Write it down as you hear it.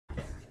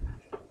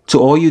To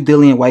all you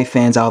Dillian Whyte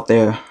fans out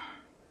there,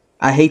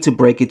 I hate to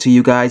break it to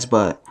you guys,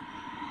 but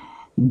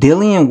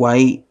Dillian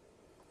Whyte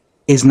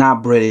is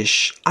not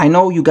British. I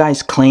know you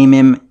guys claim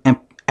him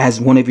as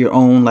one of your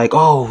own, like,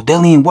 oh,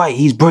 Dillian Whyte,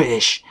 he's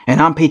British,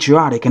 and I'm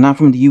patriotic, and I'm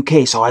from the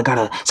UK, so I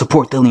gotta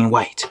support Dillian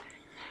Whyte.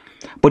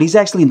 But he's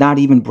actually not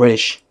even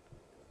British.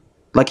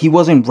 Like, he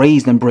wasn't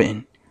raised in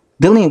Britain.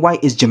 Dillian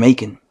Whyte is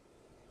Jamaican.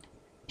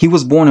 He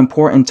was born in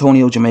Port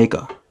Antonio,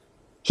 Jamaica.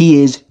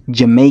 He is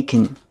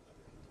Jamaican.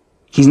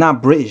 He's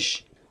not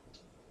British.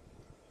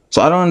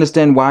 So I don't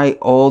understand why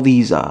all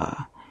these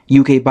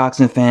UK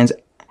boxing fans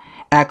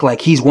act like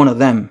he's one of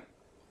them.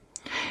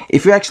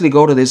 If you actually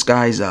go to this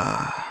guy's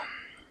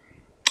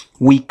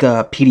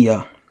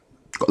Wikipedia,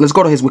 let's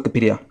go to his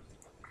Wikipedia.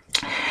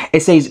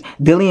 It says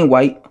Dillian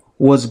Whyte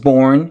was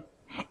born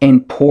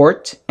in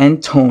Port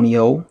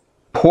Antonio,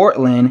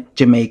 Portland,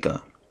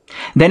 Jamaica.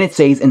 Then it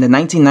says in the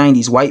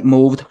 1990s, Whyte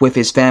moved with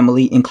his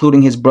family,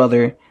 including his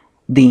brother,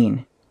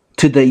 Dean,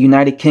 to the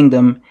United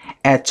Kingdom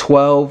at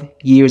 12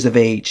 years of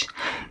age.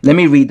 Let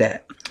me read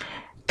that.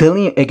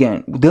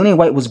 Dillian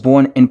Whyte was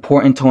born in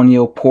Port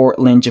Antonio,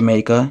 Portland,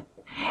 Jamaica.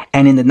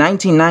 And in the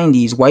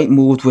 1990s, Whyte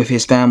moved with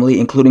his family,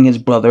 including his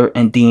brother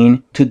and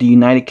Dean, to the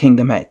United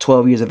Kingdom at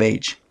 12 years of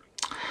age.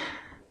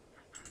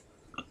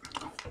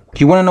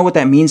 You want to know what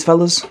that means,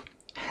 fellas?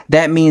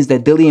 That means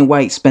that Dillian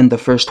Whyte spent the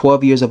first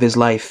 12 years of his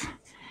life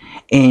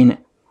in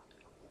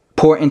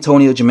Port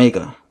Antonio,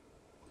 Jamaica.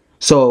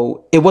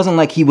 So it wasn't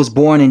like he was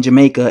born in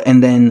Jamaica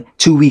and then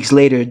 2 weeks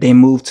later they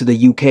moved to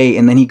the UK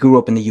and then he grew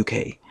up in the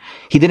UK.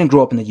 He didn't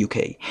grow up in the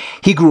UK.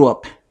 He grew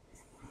up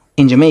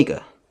in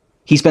Jamaica.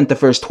 He spent the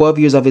first 12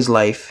 years of his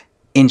life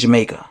in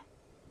Jamaica.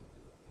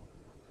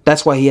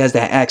 That's why he has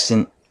that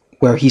accent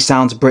where he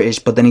sounds British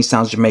but then he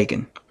sounds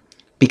Jamaican.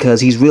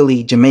 Because he's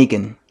really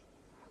Jamaican,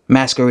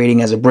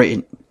 masquerading as a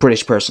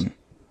British person.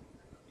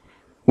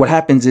 What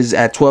happens is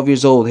at 12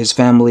 years old, his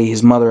family,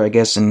 his mother, I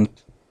guess, and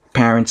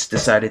parents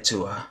decided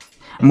to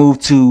move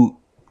to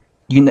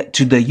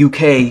the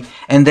UK,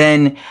 and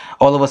then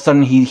all of a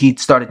sudden he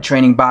started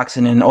training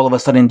boxing, and all of a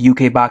sudden the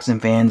UK boxing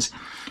fans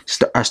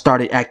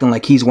started acting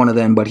like he's one of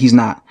them, but he's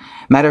not.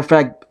 Matter of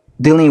fact,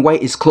 Dillian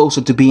Whyte is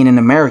closer to being an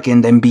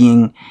American than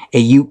being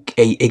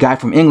a guy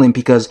from England,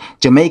 because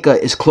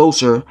Jamaica is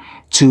closer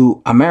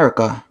to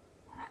America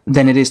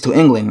than it is to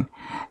England.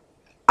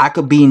 I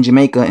could be in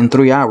Jamaica in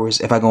 3 hours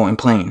if I go in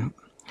plane.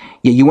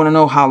 Yeah, you want to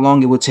know how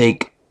long it would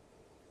take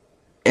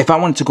if I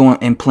wanted to go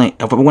in plane?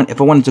 If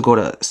I wanted to go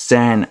to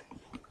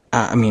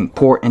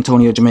Port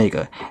Antonio,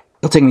 Jamaica,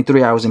 it'll take me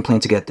 3 hours in plane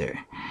to get there.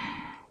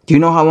 Do you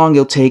know how long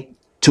it'll take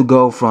to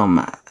go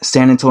from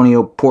San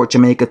Antonio, Port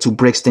Jamaica to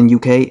Brixton,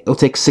 UK? It'll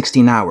take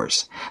 16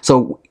 hours.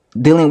 So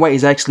Dillian Whyte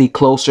is actually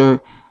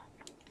closer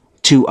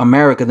to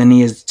America than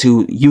he is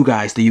to you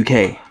guys, the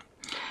UK.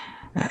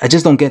 I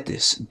just don't get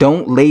this.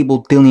 Don't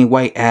label Dillian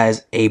Whyte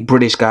as a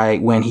British guy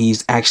when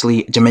he's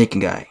actually a Jamaican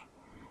guy.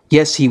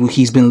 Yes,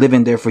 he's been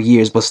living there for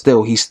years, but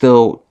still, he's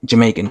still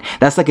Jamaican.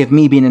 That's like if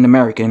me being an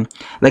American,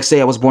 let's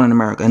say I was born in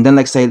America, and then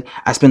let's say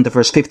I spent the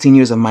first 15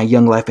 years of my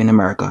young life in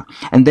America,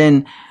 and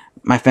then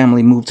my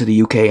family moved to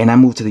the UK, and I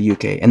moved to the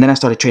UK, and then I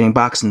started training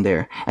boxing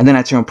there, and then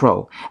I turned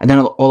pro, and then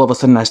all of a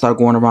sudden I started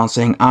going around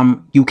saying,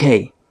 I'm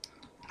UK,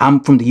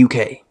 I'm from the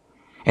UK,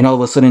 and all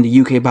of a sudden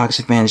the UK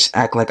boxing fans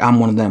act like I'm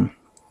one of them.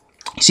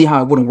 You see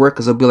how it wouldn't work?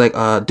 Because they'll be like,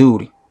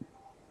 dude,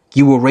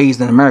 you were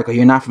raised in America,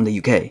 you're not from the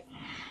UK.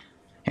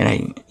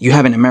 And you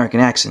have an American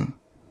accent.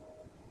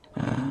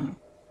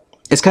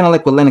 It's kind of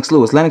like with Lennox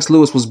Lewis. Lennox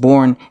Lewis was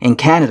born in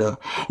Canada,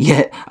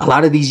 yet a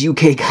lot of these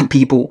UK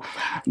people,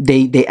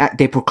 they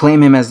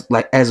proclaim him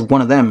as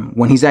one of them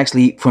when he's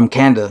actually from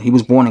Canada. He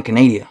was born in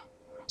Canada,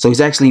 so he's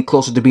actually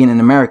closer to being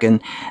an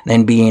American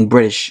than being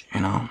British.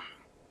 You know.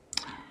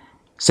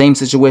 Same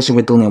situation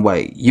with Dillian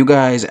Whyte. You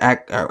guys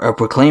are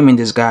proclaiming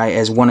this guy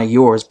as one of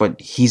yours,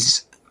 but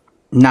he's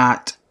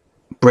not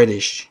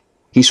British.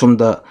 He's from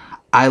the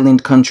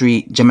island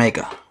country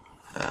Jamaica,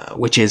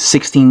 which is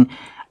 16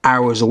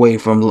 hours away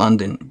from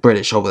London,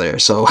 British over there.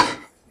 So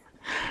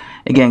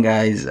again,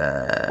 guys,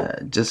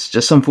 just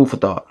some food for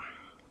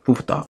thought.